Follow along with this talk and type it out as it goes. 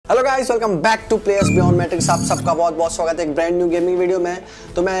Hello guys, welcome back two players beyond matrix. आप सबका बहुत बहुत स्वागत है एक ब्रांड न्यू गेमिंग वीडियो में।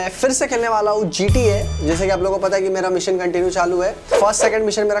 तो मैं फिर से खेलने वाला हूँ GTA। जैसे कि आप लोगों को पता है कि मेरा मिशन कंटिन्यू चालू है। फर्स्ट सेकंड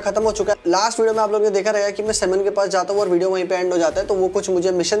मिशन मेरा खत्म हो चुका है। लास्ट वीडियो में आप लोगों ने देखा रहेगा कि मैं सिमन के पास जाता हूँ और वीडियो वहीं पे एंड हो जाता है। तो वो कुछ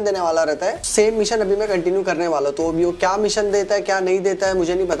मुझे मिशन देने वाला रहता है। सेम मिशन अभी मैं कंटिन्यू करने वाला हूँ। तो अभी वो क्या मिशन देता है क्या नहीं देता है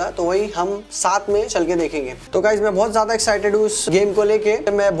मुझे नहीं पता, तो वही हम साथ में चल के देखेंगे। तो गाइस मैं बहुत ज्यादा एक्साइटेड हूँ इस गेम को लेके।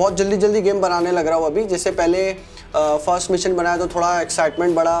 मैं बहुत जल्दी गेम बनाने लग रहा हूँ अभी। जैसे पहले फर्स्ट मिशन बनाया तो थोड़ा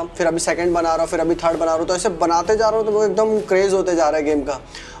एक्साइटमेंट बढ़ा, फिर अभी सेकंड बना रहा हूँ, फिर अभी थर्ड बना रहा हूँ। तो ऐसे बनाते जा रहा हूँ तो वो एकदम क्रेज होते जा रहा है गेम का।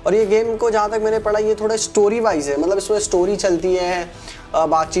 और ये गेम को जहाँ तक मैंने पढ़ा ये थोड़ा स्टोरी वाइज है, मतलब इसमें स्टोरी चलती है,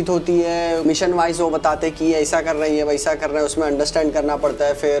 बातचीत होती है, मिशन वाइज वो बताते कि ऐसा कर रही है वैसा कर रहा है, उसमें अंडरस्टैंड करना पड़ता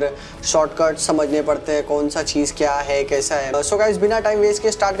है, फिर शॉर्टकट समझने पड़ते हैं कौन सा चीज़ क्या है कैसा है। सो गाइस बिना टाइम वेस्ट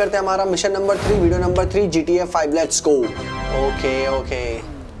के स्टार्ट करते हैं हमारा mission number 3, video number 3 GTA 5। Let's go. Okay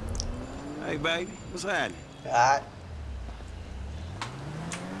Hey baby, what's happening?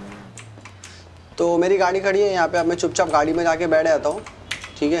 तो मेरी गाड़ी खड़ी है यहाँ पे। अब मैं चुपचाप गाड़ी में जाके बैठ जाता हूँ,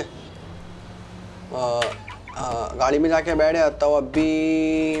 ठीक है। गाड़ी में जाके बैठ जाता हूँ।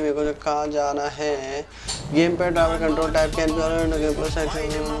 अभी मेरे को कहाँ जाना है। गेम पे ड्राइवर कंट्रोल टाइप कैन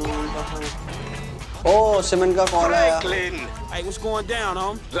ओ सिमन का कॉल आया। Hey, what's going down,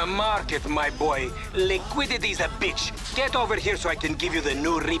 home? The market, my boy. Liquidity's a bitch. Get over here so I can give you the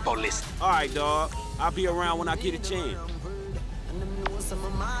new repo list. All right, dog. I'll be around when I get a chance.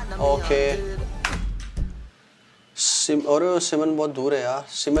 Okay और सिमन बहुत दूर है यार।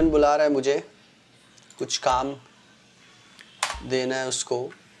 सिमन बुला रहा है मुझे, कुछ काम देना है उसको।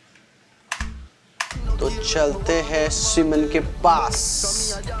 तो चलते हैं सिमन के पास।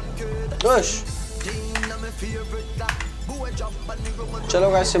 चलो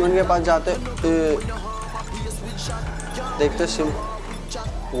गाइस सिमन के पास जाते। देखते सिम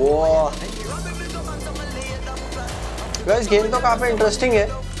वो गाइस गेम तो काफी इंटरेस्टिंग है।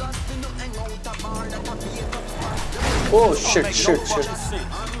 ओह शिट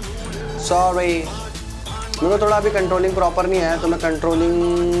सॉरी, मेरे को थोड़ा अभी कंट्रोलिंग प्रॉपर नहीं है, तो मैं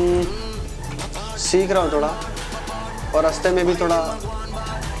कंट्रोलिंग सीख रहा हूँ थोड़ा। और रास्ते में भी थोड़ा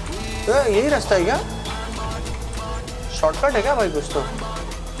यही रास्ता है क्या? शॉर्टकट है क्या भाई कुछ तो?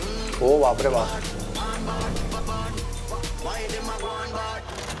 ओ बाप रे बाप।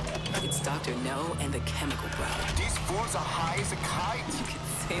 It's Dr. No and the Chemical Brown. These fools are high as a kite. You can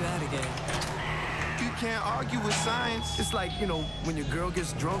say that again. You can't argue with science. It's like, you know, when your girl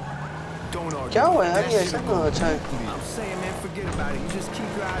gets drunk, don't argue. क्या हुआ यार, ये ऐसा क्यों? अच्छा है। I'm saying, man, forget about it. You just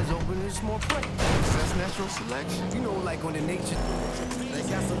keep your eyes open and it's more prey. That's natural selection. You know, like on the nature. They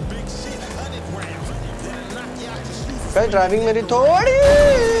got some big shit, 100 grams. That'll knock you out your shoes. Guys driving मेरी थोड़ी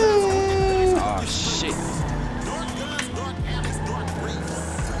Oh shit.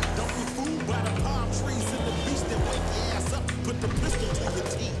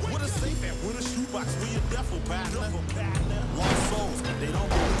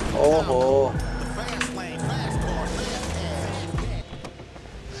 ओहो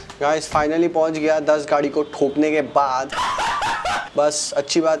guys finally पहुंच गया 10 गाड़ी को ठोकने के बाद। बस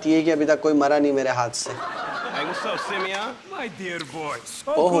अच्छी बात ये है कि अभी तक कोई मरा नहीं मेरे हाथ से। Hey, what's up, Simeon? My dear boy,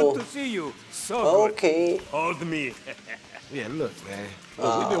 so Oh. good to see you. So Okay. good. Hold me. Yeah, look, man.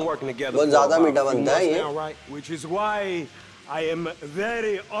 Look, we've been working together बहुत for ज़्यादा about मीठा a few बनता है months ये। now, right? Which is why I am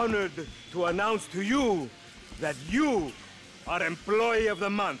very honored to announce to you that you are employee of the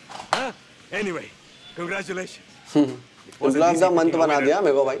month. Huh? Anyway, congratulations. गुलाब का मंत्र बना दिया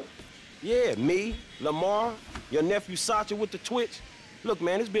मेरे को भाई। Yeah, me, Lamar, your nephew Sacha with the Twitch. Look,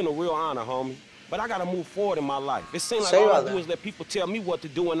 man, it's been a real honor, homie. But I gotta move forward in my life. It seems like all I do is let people tell me what to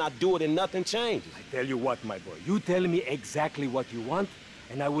do and I do it and nothing changes. I tell you what, my boy. You tell me exactly what you want,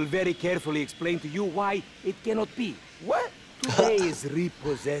 and I will very carefully explain to you why it cannot be. What? Today is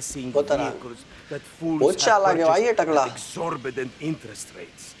repossessing vehicles that fools बहुत have चालाक है भाई ये purchased टकला। at exorbitant interest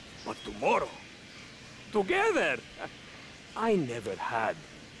rates. But tomorrow, together, I never had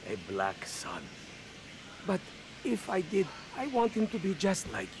a black son. But if I did, I want him to be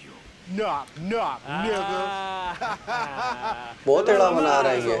just like you. Knock, nigga. बहुत टेढ़ा बना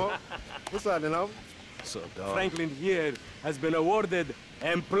रहा है ये। What's up, you know? What's up, dog? Franklin here has been awarded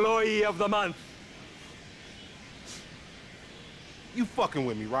Employee of the Month. You fucking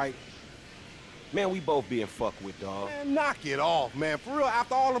with me, right? Man, we both being fucked with, dog. Man, knock it off, man. For real,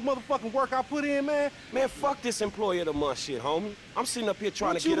 after all the motherfucking work I put in, man. Man, fuck this employee of the month shit, homie. I'm sitting up here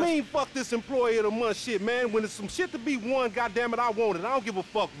trying What to you get mean, fuck this employee of the month shit, man? When there's some shit to be won, goddammit, I want it. I don't give a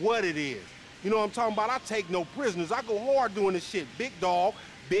fuck what it is. You know what I'm talking about? I take no prisoners. I go hard doing this shit. Big dog,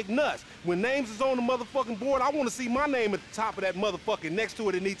 big nuts. When names is on the motherfucking board, I want to see my name at the top of that motherfucking next to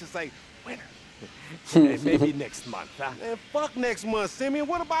it. It needs to say, winner. Maybe next month, huh? Man, fuck next month, Simeon.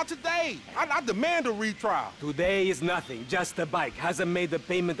 What about today? I demand a retrial. Today is nothing. Just a bike. Hasn't made the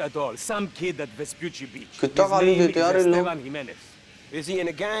payment at all. Some kid at Vespucci Beach. His कितना गाली name देते is यार ये लोग? Esteban Jimenez. Is he in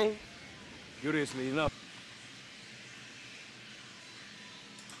the gang? Curiously enough.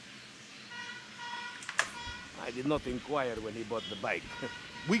 I did not inquire when he bought the bike.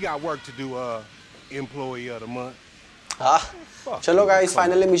 We got work to do, employee of the month. हाँ चलो guys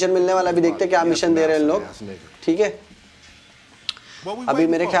finally mission मिलने वाला अभी देखते हैं क्या मिशन दे रहे हैं लोग ठीक है अभी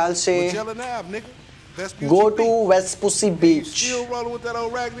मेरे ख्याल से गो टू वेस्पुसी बीच ये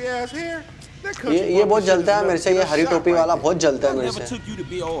बहुत जलता है मेरे से ये हरी टोपी वाला बहुत जलता है मेरे से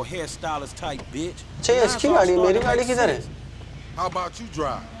अच्छा ये इसकी गाड़ी मेरी गाड़ी किधर है How about you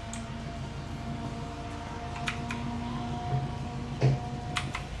drive?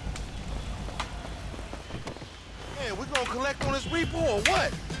 We're gonna collect on this repo or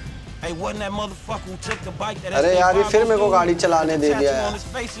what? Hey, wasn't that motherfucker who took the bike that? अरे यार ये फिर मेरे को गाड़ी चलाने दे दिया यार.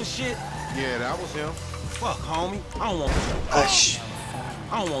 Yeah, that was him. Fuck, homie. I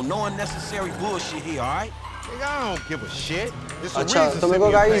don't want no unnecessary bullshit here, all right? Nigga, I don't give a shit. It's a अच्छा, reason तो मेरे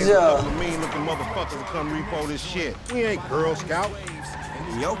को guys, mean-looking motherfuckers to come repo this shit. We ain't Girl Scout.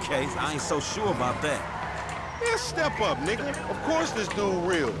 In your case, I ain't so sure about that. Yeah, step up, nigga. Of course this dude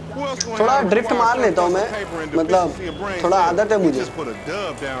real. Who else gonna थोड़ा have drift मार लेता हूँ मैं मतलब थोड़ा आदत है मुझे just put a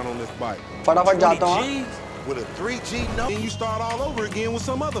dub down on this bike. फटाफट जाता हूँ With a 3G number, then you start all over again with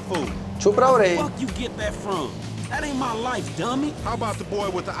some other fool. चुप रहो रे Fuck you get that from? That ain't my life, dummy. How about the boy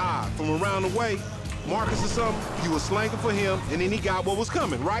with the eye from around the way? Marcus or something? You were slanging for him, and then he got what was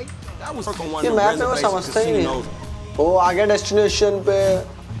coming, right? That was on one ये of the map में वो reservation समझता ही casinos. नहीं वो आगे destination पे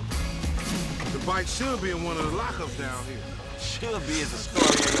The bike should be in one of the lockups down here. Should be is the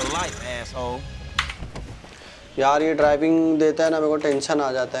story of your life, asshole. यार ये ड्राइविंग देता है ना मेरे को टेंशन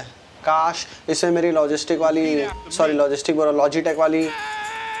आ जाता है काश इसमें मेरी लॉजिस्टिक वाली सॉरी लॉजिस्टिक बोला लॉजिटेक वाली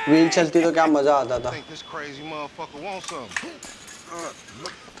व्हील चलती तो क्या मजा आता था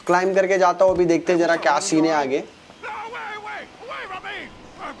क्लाइम करके जाता हूँ अभी देखते हैं जरा क्या सीन है आगे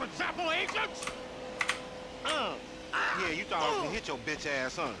Yeah, you thought I was gonna hit your bitch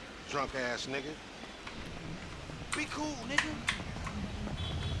ass, huh? Drunk ass nigga. Be cool, nigga.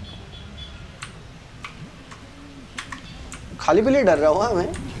 खाली पीली डर रहा हूँ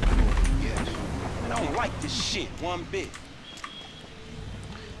मैं I don't like this shit one bit.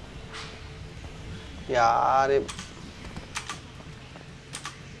 यार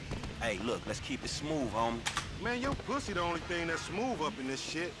Hey, look, let's keep it smooth, homie. Man, your pussy the only thing that's smooth up in this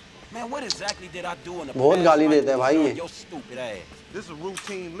shit. Man, what exactly did I do in the बहुत past गाली life देते हैं to भाई deserve ये your stupid ass? This is a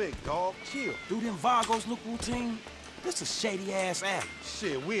routine lick, dog. Chill. Do them Vagos look routine? This is shady ass alley.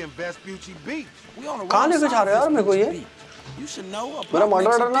 Shit, we in Vespucci Beach. We on the कहाँ wrong लेके जा side रहे हो यार of मेरे को ये Beach. You should know. मेरा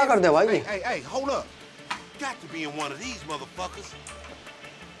मर्डर ना कर दे भाई ये Hey, hold up. Got to be in one of these motherfuckers.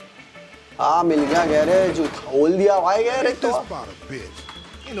 हाँ मिल गया गैरेज खोल दिया भाई गैरेज तो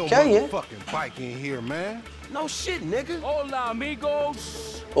Ain't no क्या ये motherfucking bike in here, man. No shit, nigga. Hola,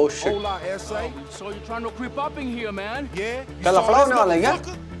 amigos. Oh shit. Hola, SA. So you're trying to creep up in here, man? Yeah. क्या लफड़ा होने वाला है क्या?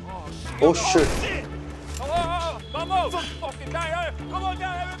 Oh shit. Vamos! Fucking down! Come on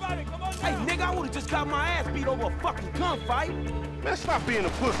down, everybody! Come on down! Hey, nigga, I would've just got my ass beat over a fucking gunfight. Man, stop being a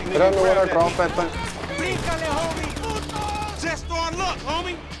pussy, nigga. Run over a drop weapon. Bríncale, homie. Just on luck,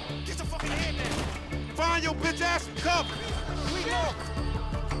 homie. Get your fucking head down. Find your bitch ass some cover.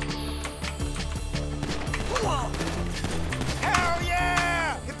 Hell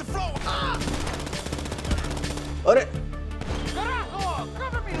yeah! Hit the floor. अरे Carajo!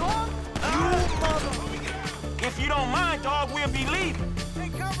 Cover me, home! If you don't mind, dog, we'll be leaving.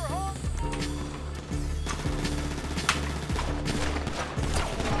 Take cover, home!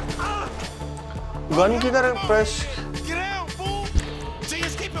 Gun किधर press Get out, fool.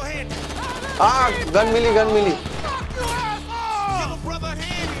 Just keep your head down. हाँ gun milli Give a brother a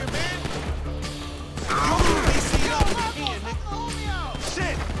hand here, man. You're DC up again, nigga.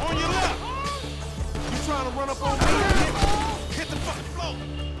 Shit, on your left. You trying to run up on me, nigga? Hit the fucking floor.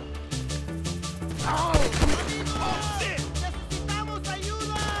 Oh, shit. Necesitamos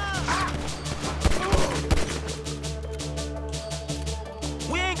ayuda.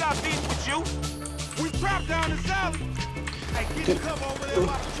 We ain't got beef with you. We trapped down this alley. Hey, get the cover over there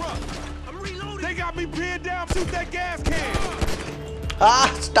by the truck. I'm reloading. They got me pinned down. Shoot that gas can. हाँ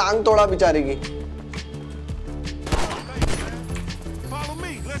टांग तोड़ा बेचारे की Follow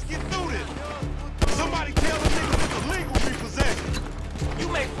me. Let's get through this. Somebody tell the niggas it's illegal repossession. You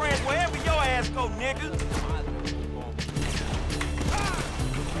make friends wherever your ass go, nigga.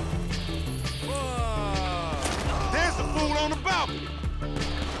 There's the fool on the balcony.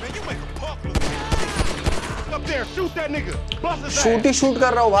 Man, you make a punk look like up there. Shoot that nigga. Bust his shoot he shoot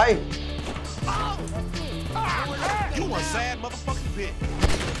कर रहा हूँ भाई. You a sad motherfucking bitch.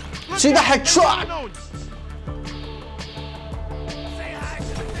 See the headshot.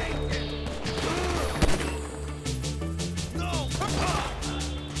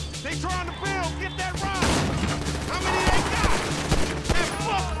 They trying to build. Get that rock. How many they got? And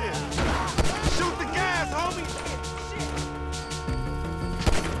fuck this. Shoot the gas, homie.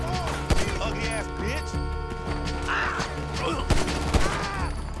 Ugly ass bitch.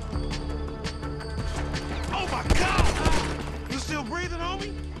 Oh my God. You still breathing,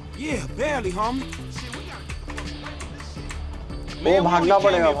 homie? Yeah, barely, homie. वो भागना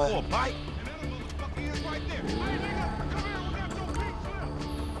पड़ेगा भाई.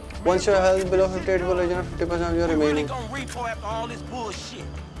 Once your health below 58 will regenerate 50% of your remaining.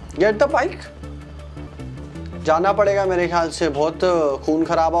 Get the bike. जाना पड़ेगा मेरे ख्याल से. बहुत खून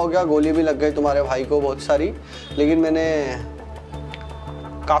खराब हो गया, गोली भी लग गई तुम्हारे भाई को बहुत सारी, लेकिन मैंने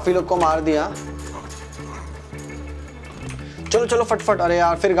काफी लोग को मार दिया. चलो चलो फटफट. अरे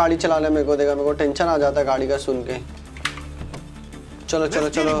यार फिर गाड़ी चलाने मेरे को देगा, मेरे को टेंशन आ जाता है गाड़ी का सुन के. चलो चलो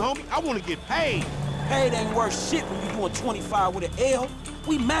चलो. Paid ain't worth shit when you doing 25 with an L.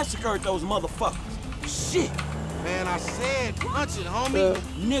 We massacred those motherfuckers. Shit. Man, I said punch it, homie.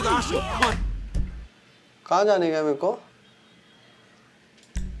 Nigga, I should punch. कहाँ जाने का मेरे को?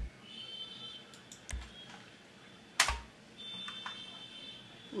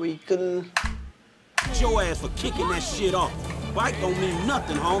 Vehicle. Your ass for kicking that shit off. Bike don't mean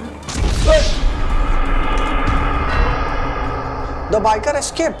nothing, homie. The biker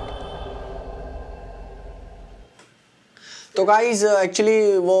escaped. तो guys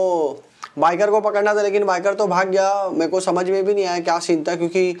actually वो biker को पकड़ना था, लेकिन बाइकर तो भाग गया. मेरे को समझ में भी नहीं आया क्या सीन था,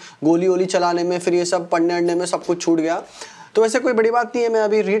 क्योंकि गोली वोली चलाने में फिर ये सब पढ़ने अड़ने में सब कुछ छूट गया. तो वैसे कोई बड़ी बात नहीं है. मैं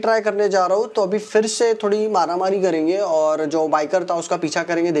अभी रीट्राई करने जा रहा हूँ, तो अभी फिर से थोड़ी मारामारी करेंगे और जो बाइकर था उसका पीछा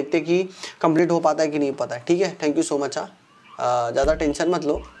करेंगे, देखते कि कंप्लीट हो पाता है कि नहीं पाता है. ठीक है, थैंक यू सो मच. ज़्यादा टेंशन मत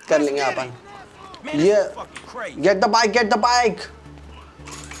लो, कर लेंगे अपन. ये get the bike, get the bike.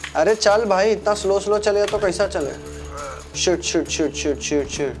 अरे चल भाई, इतना स्लो स्लो चले तो कैसा चले. Shit shit shit shit shit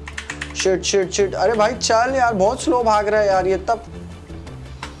shit shit shit shit. अरे भाई चल यार, बहुत स्लो भाग रहा है यार ये तब.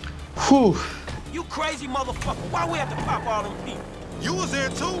 You crazy motherfucker. Why we have to pop all them people? You was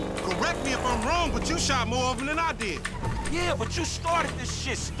there too. Correct me if I'm wrong, but you shot more of them than I did. Yeah, but you started this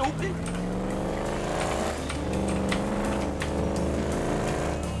shit, stupid.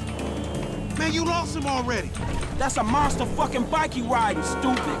 Man, you lost him already. That's a monster fucking bike you riding,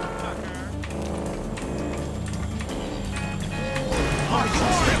 stupid. Oh, you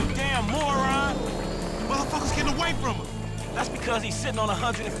Damn moron. motherfuckers getting away from him. That's because he's sitting on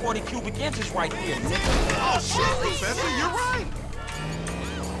 140 cubic inches right there, nigga. Oh shit, Professor, you're right.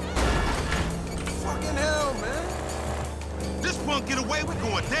 Fucking hell, man. This punk get away, we're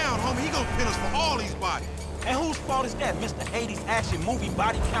going down, homie. He gonna pin us for all these bodies. And whose fault is that, Mr. 80s action movie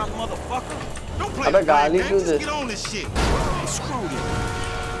body count motherfucker? Don't play Abbe, the blame gaali game. kyun Just de? get on this shit. Screw this.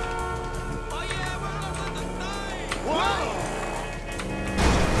 Whoa!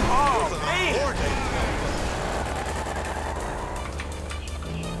 Oh, man.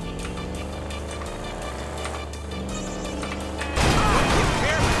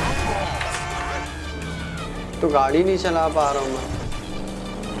 तो गाड़ी नहीं चला पा रहा हूँ मैं.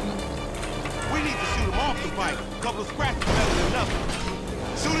 We need to shoot him off the bike. A couple of scratches better than nothing.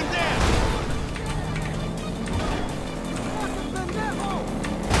 Shoot him down.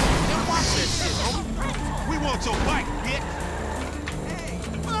 Now watch that shit, homie. We want your bike, bitch.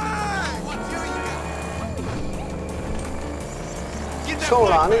 Get that इसको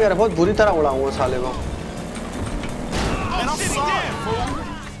उड़ाने का बहुत बुरी तरह उड़ाऊंगा साले को. Oh, shit, he dead, fool.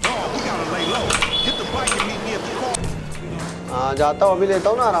 Oh, we gotta lay low. Get the bike and meet me at the car. हाँ जाता हूँ, अभी लेता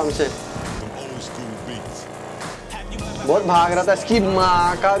हूँ ना आराम से. बहुत भाग रहा था, इसकी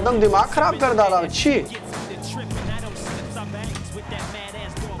माँ का एकदम दिमाग खराब कर डाला. अच्छी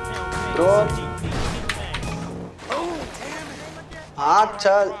तो हाँ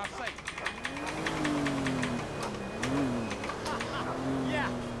चल.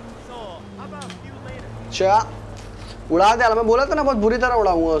 अच्छा उड़ा डाला. मैं बोला था ना बहुत बुरी तरह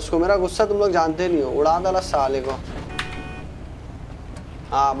उड़ाऊंगा उसको. मेरा गुस्सा तुम लोग जानते नहीं हो. उड़ा डाला साले को.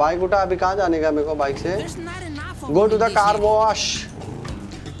 हाँ बाइक उठा. अभी कहाँ जाने का मेरे को बाइक से? Go to the car wash.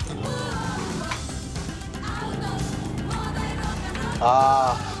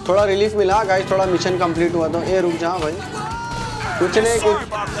 हाँ थोड़ा रिलीफ मिला गाइस, थोड़ा मिशन कंप्लीट हुआ. तो ए रुक जा भाई, कुछ नहीं कुछ.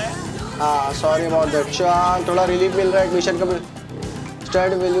 हाँ सॉरी अबाउट दैट. चल थोड़ा रिलीफ मिल रहा है. Mission complete.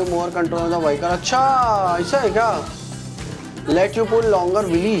 Start will you more control the vehicle. अच्छा ऐसा है क्या? Let you pull longer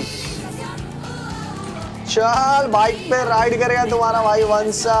wheels. चल बाइक पे राइड करेगा तुम्हारा भाई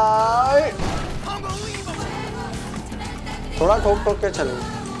वन साइड। थोड़ा ठोक ठोक के चलो।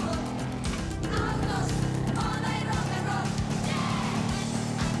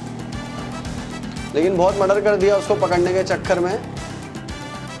 लेकिन बहुत मर्डर कर दिया उसको पकड़ने के चक्कर में।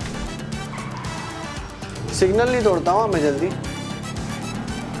 सिग्नल नहीं तोड़ता हूँ मैं जल्दी।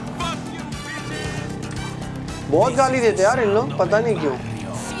 बहुत गाली देते यार इन लोग, पता नहीं क्यों।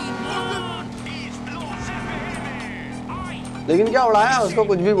 लेकिन क्या उड़ाया उसको,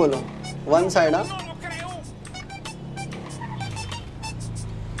 कुछ भी बोलो। One side. हाँ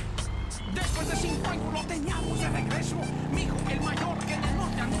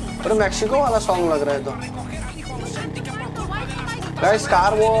पर मैक्सिको वाला सॉन्ग लग रहा है। तो गाइस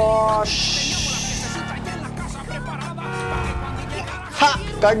कार वॉश। हाँ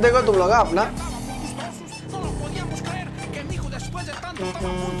कट देखो तुम लोग अपना।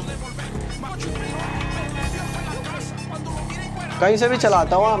 कहीं से भी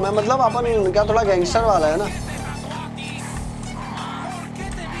चलाता हूँ मैं, मतलब अपन क्या थोड़ा गैंगस्टर वाला है ना।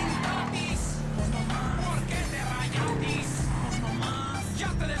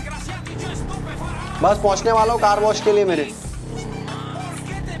 बस पहुंचने वाला हूँ कार वॉश के लिए मेरे।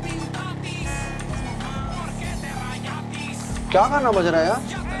 क्या गाना बज रहा है यार?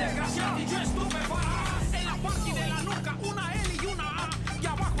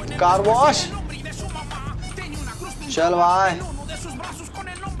 Car wash. चल भाई।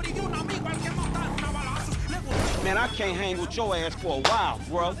 Man, I can't hang with your ass for a while,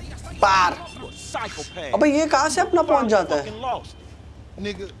 bro. Par. Psychopath. अबे ये कहाँ से अपना पहुंच जाता है?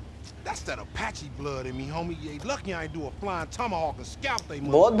 Nigga, that's that Apache blood in me, homie. You lucky I ain't do a flying tomahawk and scalp they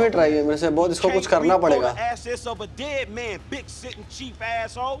mother. बहुत भेट रही है मेरे से, बहुत इसको कुछ करना पड़ेगा। Assets of a dead man, big sitting cheap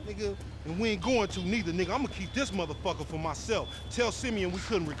asshole. Nigga, and we ain't going to neither, nigga. I'm gonna keep this motherfucker for myself. Tell Simeon we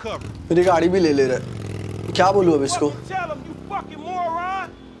couldn't recover. मेरी गाड़ी भी ले ले रहे। क्या बोलूं अब इसको? Tell him, you fucking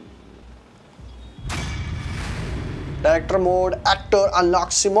moron. Director mode, actor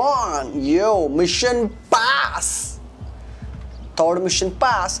unlock Simon. Yo, mission pass. Third mission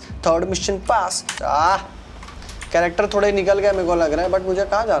pass. Character थोड़े निकल गए मेरे को लग रहा है, बट मुझे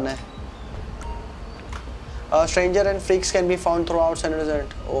कहाँ जाना है? Stranger and freaks can be found throughout San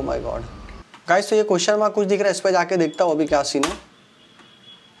Resort. Oh my god. Guys, तो ये क्वेश्चन मार्क कुछ दिख रहा है, इस पे जाके देखता हूँ अभी क्या सीन है।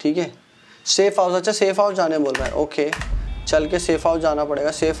 ठीक है। सेफ हाउस, अच्छा सेफ हाउस जाने बोल रहा है। ओके चल के सेफ हाउस जाना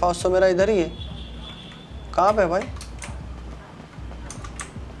पड़ेगा। सेफ हाउस तो मेरा इधर ही है। कहाँ पे भाई?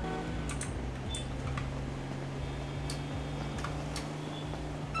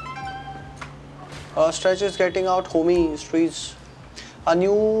 Stretch is getting out, homie. Streets. A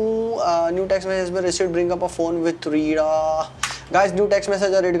new text message has been received. Bring up a phone with read. Guys, new text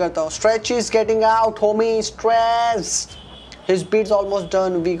message read करता हूँ. Stretch is getting out, homie. Stressed. His beat's almost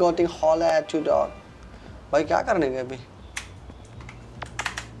done. We got holler at you, dog. भाई क्या करने गए अभी?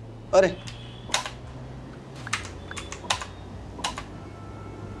 अरे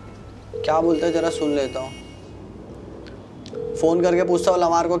क्या बोलता है जरा सुन लेता हूँ। फोन करके पूछता हूँ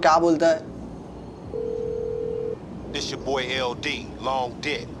लमार को क्या बोलता है। This your boy LD, long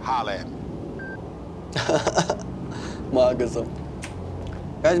dick, holla at me. माँ कसम।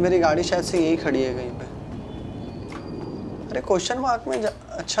 गाइस मेरी गाड़ी शायद से यही खड़ी है कहीं पे। अरे क्वेश्चन मार्क में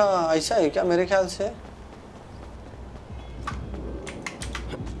अच्छा ऐसा है क्या मेरे ख्याल से?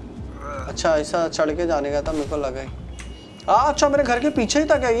 अच्छा ऐसा चढ़ के जाने का था मेरे को लगा ही। अच्छा मेरे घर के पीछे ही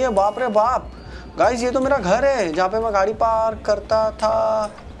था क्या ये? बाप रे बाप। गाइस ये तो मेरा घर है जहाँ पे मैं गाड़ी पार्क करता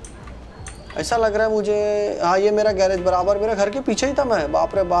था, ऐसा लग रहा है मुझे। हाँ ये मेरा गैरेज बराबर मेरे घर के पीछे ही था मैं।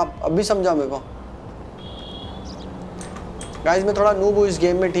 बाप रे बाप, अभी समझा मेरे को। गाइस मैं थोड़ा नूब हूँ इस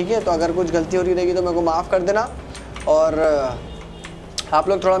गेम में, ठीक है? तो अगर कुछ गलती हो रही रहेगी तो मेरे को माफ़ कर देना, और आप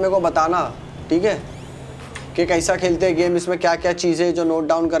लोग थोड़ा मेरे को बताना, ठीक है, कि कैसा खेलते हैं गेम, इसमें क्या क्या चीज़ें जो नोट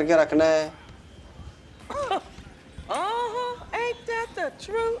डाउन करके रखना है।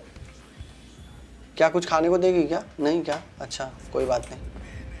 क्या कुछ खाने को देगी क्या? नहीं क्या? अच्छा कोई बात नहीं।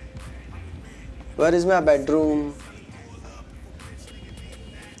 Where is my bedroom?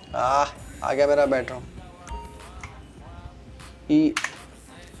 आ गया मेरा बेडरूम।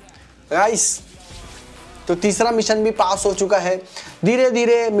 गाइस तो तीसरा मिशन भी पास हो चुका है। धीरे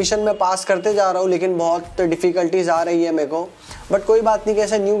धीरे मिशन में पास करते जा रहा हूँ, लेकिन बहुत डिफिकल्टीज आ रही है मेरे को, बट कोई बात नहीं,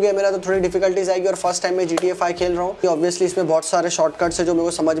 कैसे न्यू गेम है ना तो थोड़ी डिफिकल्टीज आएगी। और फर्स्ट टाइम मैं GTA 5 खेल रहा हूँ, ऑब्वियसली इसमें बहुत सारे शॉर्टकट्स है जो मेरे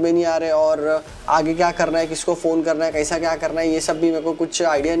को समझ में नहीं आ रहे, और आगे क्या करना है, किसको फ़ोन करना है, कैसा क्या करना है, ये सब भी मेरे को कुछ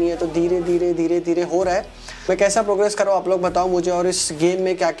आइडिया नहीं है। तो धीरे धीरे धीरे धीरे हो रहा है। मैं कैसा प्रोग्रेस कर रहा हूँ आप लोग बताओ मुझे, और इस गेम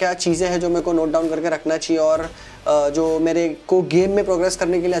में क्या क्या चीज़ें हैं जो मेरे को नोट डाउन करके रखना चाहिए, और जो मेरे को गेम में प्रोग्रेस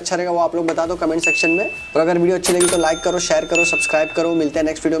करने के लिए अच्छा रहेगा वो आप लोग बता दो कमेंट सेक्शन में। और अगर वीडियो अच्छी लगी तो लाइक करो, शेयर करो, सब्सक्राइब करो। मिलते हैं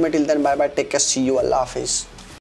नेक्स्ट वीडियो में। Till then bye bye, take care, C you, अल्लाह हाफिज़।